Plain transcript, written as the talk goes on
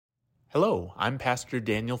Hello, I'm Pastor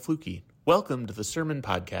Daniel Fluke. Welcome to the Sermon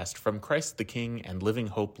Podcast from Christ the King and Living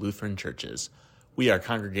Hope Lutheran Churches. We are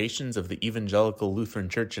congregations of the Evangelical Lutheran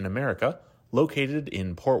Church in America, located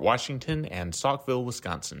in Port Washington and Saukville,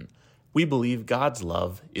 Wisconsin. We believe God's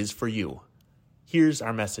love is for you. Here's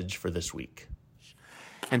our message for this week.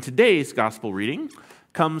 And today's gospel reading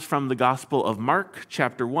comes from the Gospel of Mark,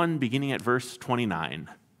 chapter 1, beginning at verse 29.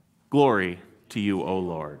 Glory to you, O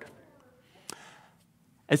Lord.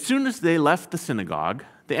 As soon as they left the synagogue,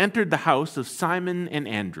 they entered the house of Simon and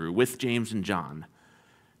Andrew with James and John.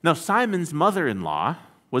 Now Simon's mother-in-law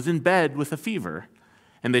was in bed with a fever,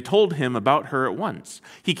 and they told him about her at once.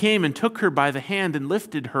 He came and took her by the hand and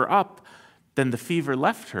lifted her up. Then the fever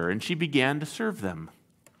left her, and she began to serve them.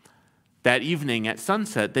 That evening at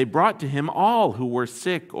sunset, they brought to him all who were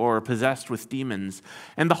sick or possessed with demons,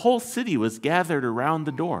 and the whole city was gathered around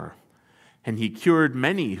the door. And he cured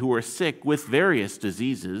many who were sick with various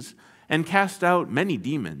diseases, and cast out many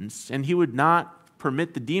demons, and he would not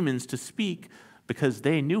permit the demons to speak, because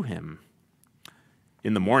they knew him.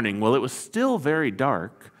 In the morning, while it was still very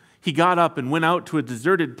dark, he got up and went out to a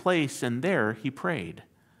deserted place, and there he prayed.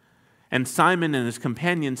 And Simon and his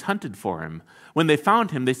companions hunted for him. When they found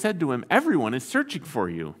him, they said to him, "Everyone is searching for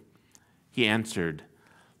you." He answered,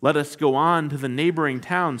 "Let us go on to the neighboring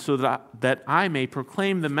town so that I may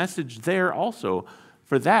proclaim the message there also,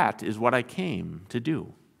 for that is what I came to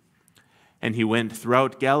do." And he went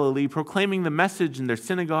throughout Galilee, proclaiming the message in their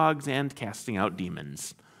synagogues and casting out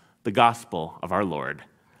demons. The gospel of our Lord.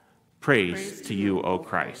 Praise to you, O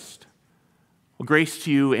Christ. Well, grace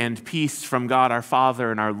to you and peace from God our Father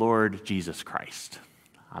and our Lord Jesus Christ.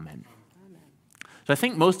 Amen. So I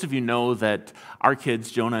think most of you know that our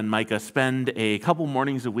kids, Jonah and Micah, spend a couple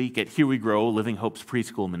mornings a week at Here We Grow, Living Hope's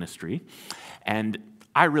preschool ministry. And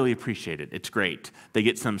I really appreciate it. It's great. They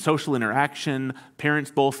get some social interaction.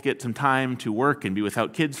 Parents both get some time to work and be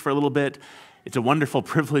without kids for a little bit. It's a wonderful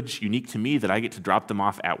privilege, unique to me, that I get to drop them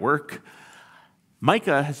off at work.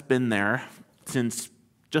 Micah has been there since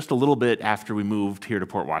just a little bit after we moved here to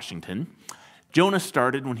Port Washington. Jonah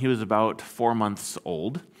started when he was about 4 months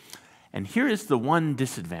old. And here is the one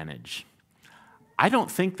disadvantage. I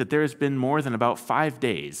don't think that there has been more than about 5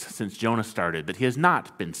 days since Jonah started that he has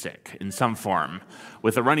not been sick in some form,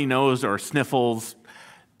 with a runny nose or sniffles.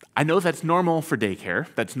 I know that's normal for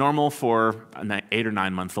daycare. That's normal for an 8 or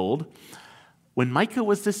 9 month old. When Micah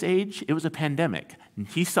was this age, it was a pandemic, and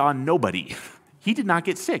he saw nobody. He did not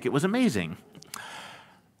get sick. It was amazing.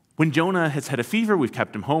 When Jonah has had a fever, we've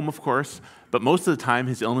kept him home, of course, but most of the time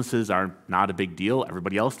his illnesses are not a big deal.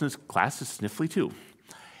 Everybody else in his class is sniffly too.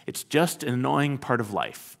 It's just an annoying part of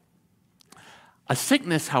life. A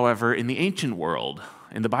sickness, however, in the ancient world,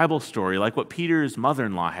 in the Bible story, like what Peter's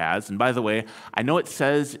mother-in-law has, and by the way, I know it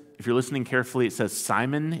says, if you're listening carefully, it says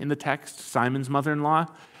Simon in the text, Simon's mother-in-law.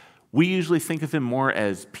 We usually think of him more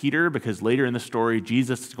as Peter, because later in the story,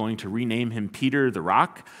 Jesus is going to rename him Peter the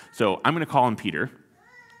Rock, so I'm going to call him Peter.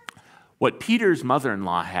 What Peter's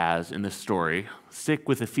mother-in-law has in this story, sick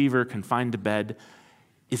with a fever, confined to bed,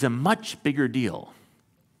 is a much bigger deal.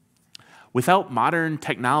 Without modern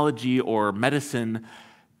technology or medicine,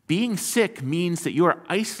 being sick means that you are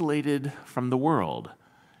isolated from the world.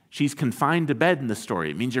 She's confined to bed in the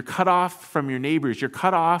story. It means you're cut off from your neighbors. You're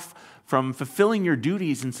cut off from fulfilling your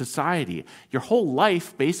duties in society. Your whole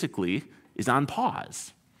life, basically, is on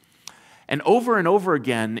pause. And over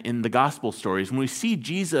again in the gospel stories, when we see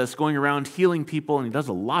Jesus going around healing people, and he does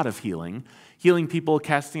a lot of healing people,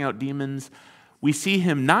 casting out demons, we see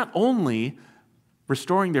him not only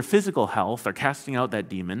restoring their physical health or casting out that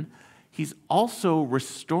demon, he's also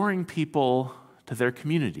restoring people to their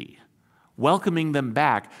community, welcoming them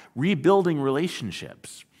back, rebuilding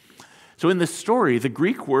relationships. So in this story, the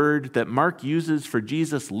Greek word that Mark uses for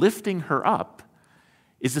Jesus lifting her up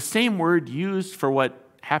is the same word used for what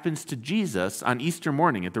happens to Jesus on Easter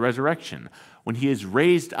morning at the resurrection, when he is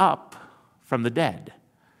raised up from the dead.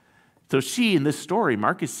 So she, in this story,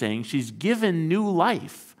 Mark is saying, she's given new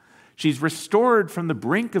life. She's restored from the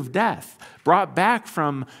brink of death, brought back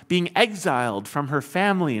from being exiled from her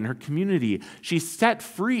family and her community. She's set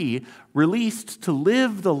free, released to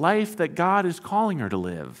live the life that God is calling her to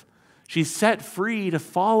live. She's set free to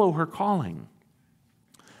follow her calling.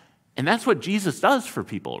 And that's what Jesus does for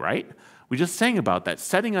people, right? We just sang about that,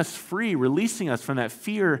 setting us free, releasing us from that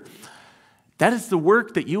fear. That is the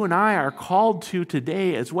work that you and I are called to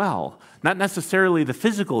today as well. Not necessarily the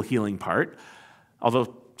physical healing part,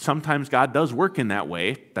 although sometimes God does work in that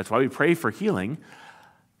way. That's why we pray for healing.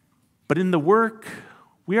 But in the work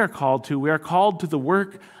we are called to the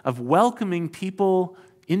work of welcoming people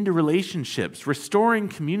into relationships, restoring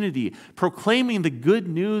community, proclaiming the good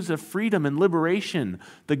news of freedom and liberation,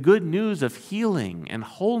 the good news of healing and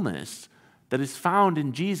wholeness that is found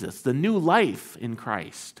in Jesus, the new life in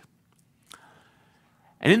Christ.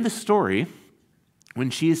 And in the story, when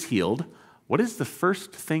she is healed, what is the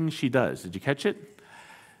first thing she does? Did you catch it?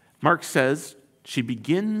 Mark says she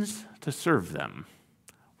begins to serve them,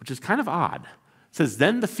 which is kind of odd. It says,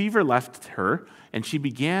 then the fever left her, and she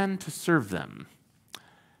began to serve them.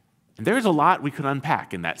 And there's a lot we could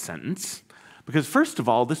unpack in that sentence, because first of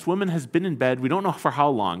all, this woman has been in bed, we don't know for how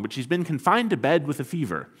long, but she's been confined to bed with a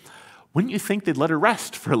fever. Wouldn't you think they'd let her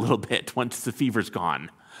rest for a little bit once the fever's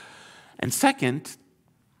gone? And second,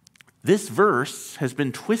 this verse has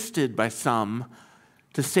been twisted by some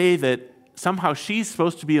to say that somehow she's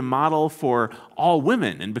supposed to be a model for all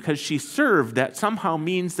women, and because she served, that somehow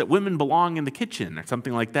means that women belong in the kitchen or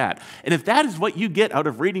something like that. And if that is what you get out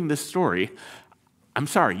of reading this story, I'm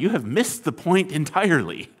sorry, you have missed the point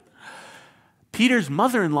entirely. Peter's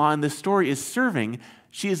mother-in-law in this story is serving.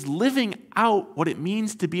 She is living out what it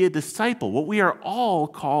means to be a disciple, what we are all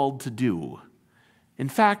called to do. In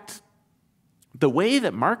fact, the way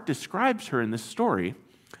that Mark describes her in this story,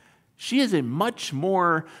 she is a much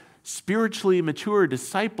more spiritually mature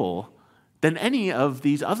disciple than any of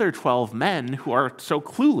these other 12 men who are so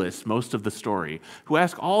clueless most of the story, who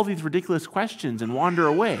ask all these ridiculous questions and wander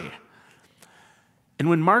away. And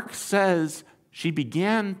when Mark says she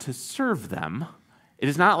began to serve them, it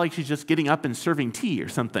is not like she's just getting up and serving tea or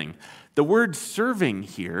something. The word serving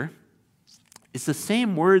here is the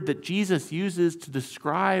same word that Jesus uses to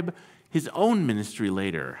describe his own ministry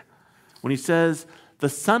later, when he says, the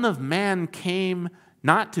Son of Man came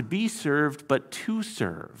not to be served, but to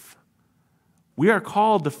serve. We are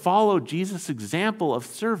called to follow Jesus' example of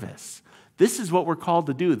service. This is what we're called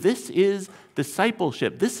to do. This is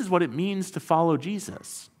discipleship. This is what it means to follow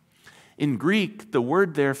Jesus. In Greek, the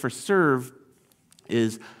word there for serve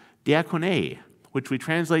is diakone, which we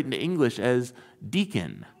translate into English as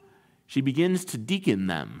deacon. She begins to deacon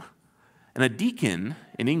them. And a deacon,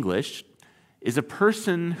 in English, is a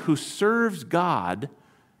person who serves God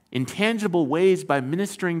in tangible ways by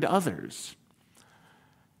ministering to others.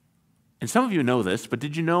 And some of you know this, but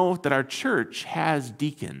did you know that our church has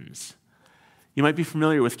deacons? You might be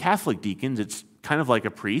familiar with Catholic deacons. It's kind of like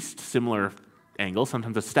a priest, similar angle,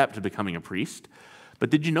 sometimes a step to becoming a priest. But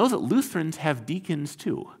did you know that Lutherans have deacons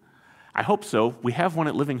too? I hope so. We have one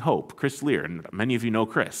at Living Hope, Chris Lear, and many of you know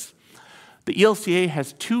Chris. The ELCA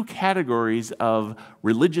has two categories of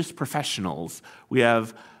religious professionals. We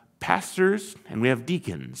have pastors and we have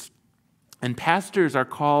deacons. And pastors are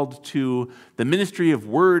called to the ministry of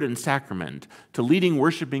word and sacrament, to leading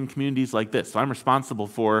worshiping communities like this. So I'm responsible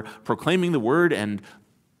for proclaiming the word and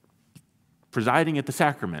presiding at the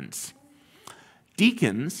sacraments.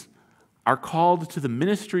 Deacons are called to the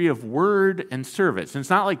ministry of word and service. And it's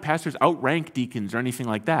not like pastors outrank deacons or anything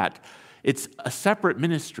like that. It's a separate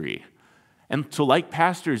ministry. And so like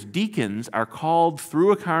pastors, deacons are called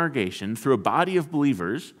through a congregation, through a body of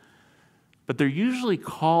believers, but they're usually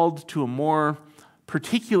called to a more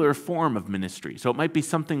particular form of ministry. So it might be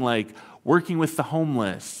something like working with the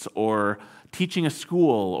homeless, or teaching a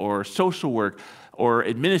school, or social work, or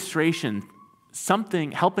administration,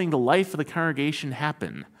 something helping the life of the congregation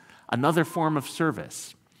happen, another form of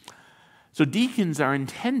service. So deacons are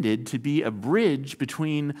intended to be a bridge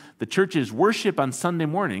between the church's worship on Sunday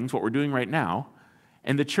mornings, what we're doing right now,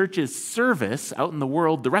 and the church's service out in the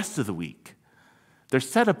world the rest of the week. They're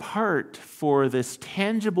set apart for this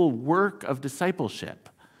tangible work of discipleship,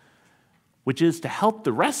 which is to help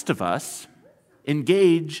the rest of us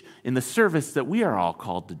engage in the service that we are all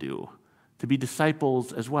called to do, to be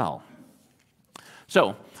disciples as well.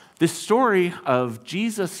 So, this story of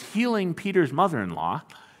Jesus healing Peter's mother-in-law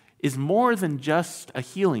is more than just a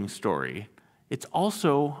healing story. It's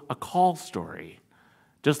also a call story.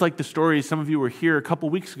 Just like the stories, some of you were here a couple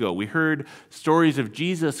weeks ago, we heard stories of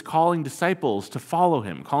Jesus calling disciples to follow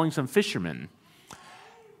him, calling some fishermen.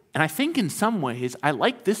 And I think in some ways, I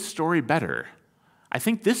like this story better. I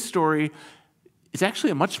think this story is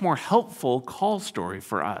actually a much more helpful call story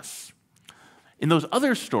for us. In those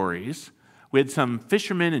other stories, we had some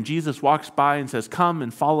fishermen and Jesus walks by and says, "Come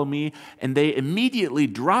and follow me." And they immediately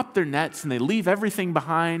drop their nets and they leave everything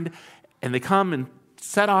behind and they come and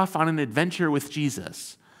set off on an adventure with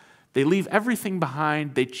Jesus. They leave everything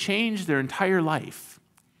behind. They change their entire life.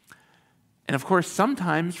 And of course,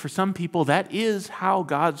 sometimes for some people, that is how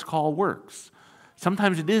God's call works.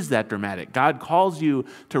 Sometimes it is that dramatic. God calls you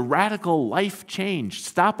to radical life change.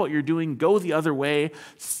 Stop what you're doing, go the other way,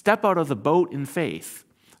 step out of the boat in faith.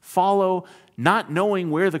 Follow, not knowing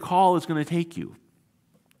where the call is going to take you.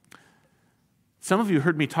 Some of you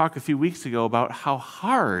heard me talk a few weeks ago about how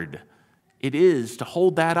hard it is to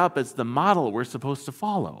hold that up as the model we're supposed to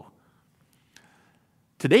follow.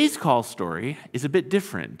 Today's call story is a bit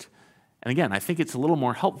different. And again, I think it's a little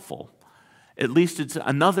more helpful. At least it's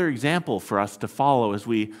another example for us to follow as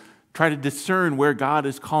we try to discern where God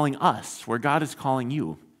is calling us, where God is calling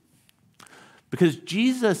you. Because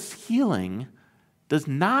Jesus' healing does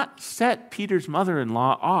not set Peter's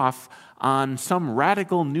mother-in-law off on some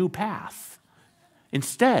radical new path.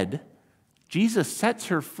 Instead, Jesus sets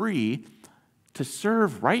her free to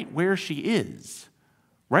serve right where she is,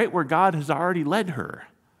 right where God has already led her.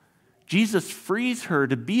 Jesus frees her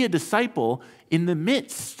to be a disciple in the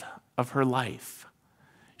midst of her life.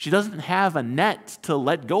 She doesn't have a net to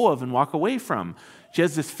let go of and walk away from. She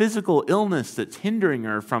has this physical illness that's hindering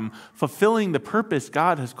her from fulfilling the purpose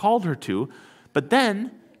God has called her to. But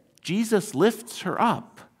then Jesus lifts her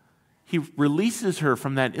up. He releases her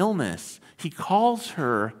from that illness. He calls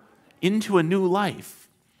her into a new life.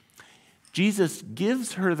 Jesus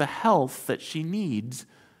gives her the health that she needs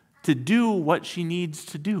to do what she needs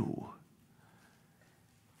to do.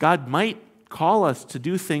 God might call us to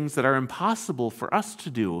do things that are impossible for us to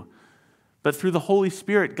do, but through the Holy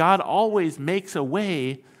Spirit, God always makes a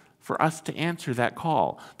way for us to answer that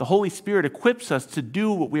call. The Holy Spirit equips us to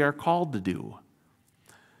do what we are called to do.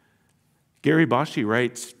 Gary Boschy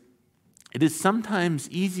writes, "It is sometimes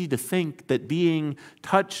easy to think that being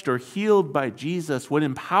touched or healed by Jesus would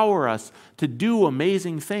empower us to do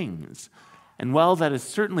amazing things. And while that is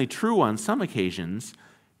certainly true on some occasions,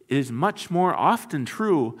 it is much more often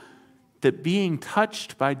true that being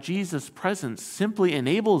touched by Jesus' presence simply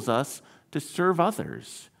enables us to serve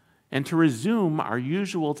others and to resume our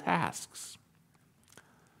usual tasks.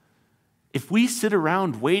 If we sit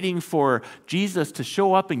around waiting for Jesus to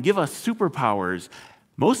show up and give us superpowers,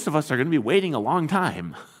 most of us are going to be waiting a long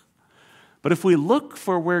time. But if we look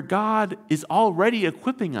for where God is already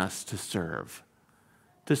equipping us to serve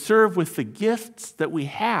with the gifts that we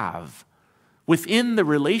have, within the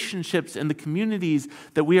relationships and the communities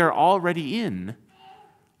that we are already in,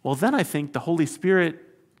 well, then I think the Holy Spirit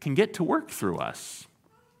can get to work through us.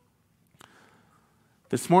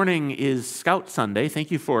 This morning is Scout Sunday.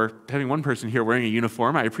 Thank you for having one person here wearing a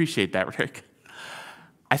uniform. I appreciate that, Rick.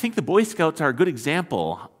 I think the Boy Scouts are a good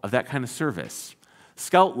example of that kind of service.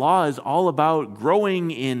 Scout law is all about growing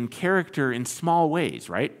in character in small ways,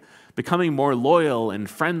 right? Becoming more loyal and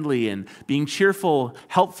friendly and being cheerful,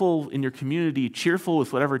 helpful in your community, cheerful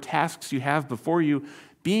with whatever tasks you have before you,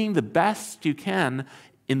 being the best you can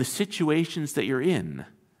in the situations that you're in.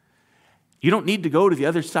 You don't need to go to the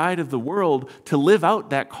other side of the world to live out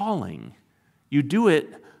that calling. You do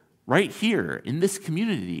it right here in this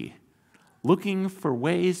community, looking for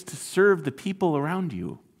ways to serve the people around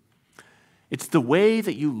you. It's the way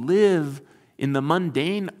that you live in the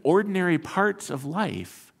mundane, ordinary parts of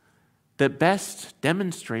life that best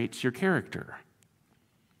demonstrates your character.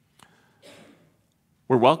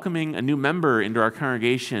 We're welcoming a new member into our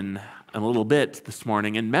congregation in a little bit this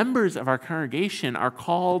morning, and members of our congregation are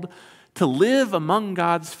called to live among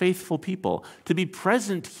God's faithful people, to be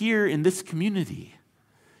present here in this community.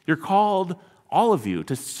 You're called, all of you,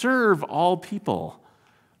 to serve all people,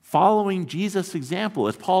 following Jesus' example,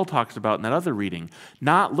 as Paul talks about in that other reading,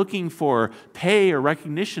 not looking for pay or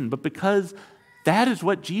recognition, but because that is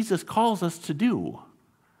what Jesus calls us to do.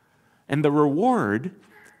 And the reward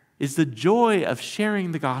is the joy of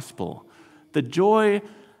sharing the gospel, the joy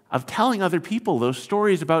of telling other people those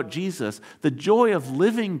stories about Jesus, the joy of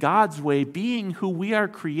living God's way, being who we are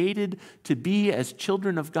created to be as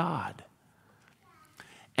children of God.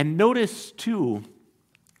 And notice, too,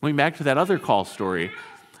 going back to that other call story,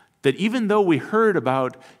 that even though we heard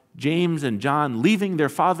about James and John leaving their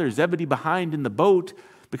father Zebedee behind in the boat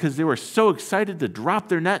because they were so excited to drop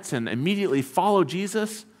their nets and immediately follow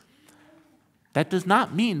Jesus, that does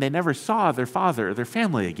not mean they never saw their father or their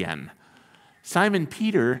family again. Simon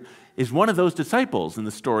Peter is one of those disciples in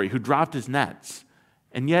the story who dropped his nets,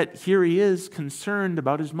 and yet here he is concerned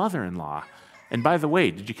about his mother-in-law. And by the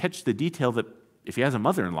way, did you catch the detail that if he has a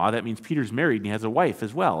mother-in-law, that means Peter's married and he has a wife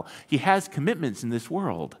as well? He has commitments in this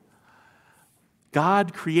world.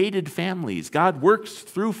 God created families. God works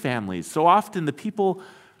through families. So often the people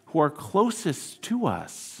who are closest to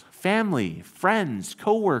us, family, friends,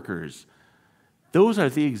 co-workers, those are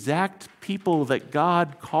the exact people that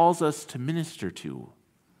God calls us to minister to.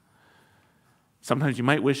 Sometimes you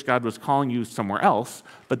might wish God was calling you somewhere else,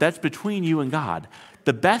 but that's between you and God.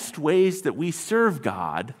 The best ways that we serve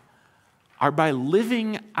God are by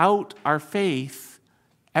living out our faith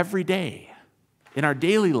every day, in our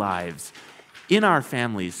daily lives, in our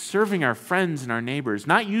families, serving our friends and our neighbors,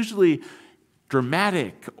 not usually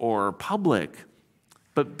dramatic or public,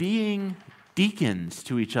 but being deacons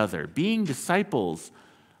to each other, being disciples,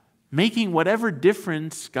 making whatever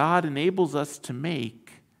difference God enables us to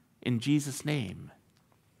make in Jesus' name.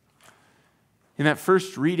 In that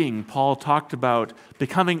first reading, Paul talked about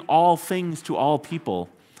becoming all things to all people.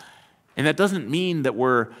 And that doesn't mean that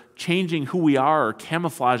we're changing who we are or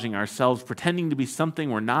camouflaging ourselves, pretending to be something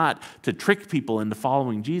we're not to trick people into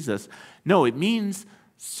following Jesus. No, it means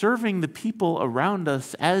serving the people around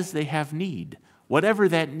us as they have need, whatever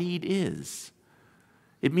that need is.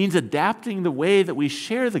 It means adapting the way that we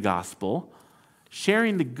share the gospel,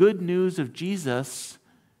 sharing the good news of Jesus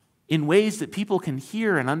in ways that people can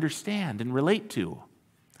hear and understand and relate to.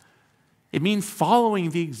 It means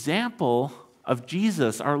following the example of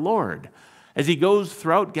Jesus, our Lord, as he goes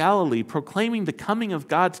throughout Galilee, proclaiming the coming of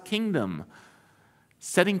God's kingdom,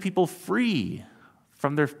 setting people free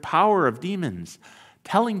from their power of demons,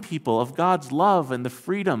 telling people of God's love and the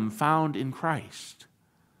freedom found in Christ.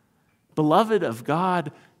 Beloved of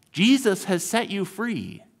God, Jesus has set you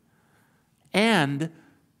free, and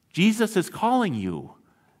Jesus is calling you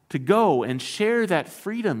to go and share that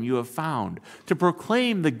freedom you have found, to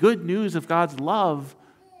proclaim the good news of God's love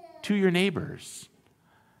to your neighbors.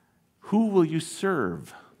 Who will you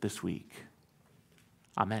serve this week?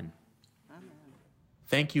 Amen.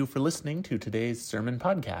 Thank you for listening to today's sermon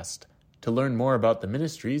podcast. To learn more about the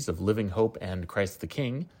ministries of Living Hope and Christ the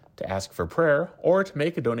King, to ask for prayer, or to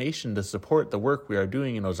make a donation to support the work we are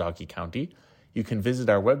doing in Ozaukee County, you can visit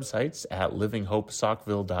our websites at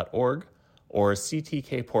livinghopesaukville.org or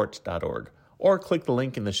ctkport.org, or click the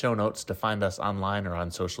link in the show notes to find us online or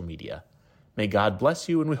on social media. May God bless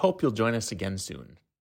you, and we hope you'll join us again soon.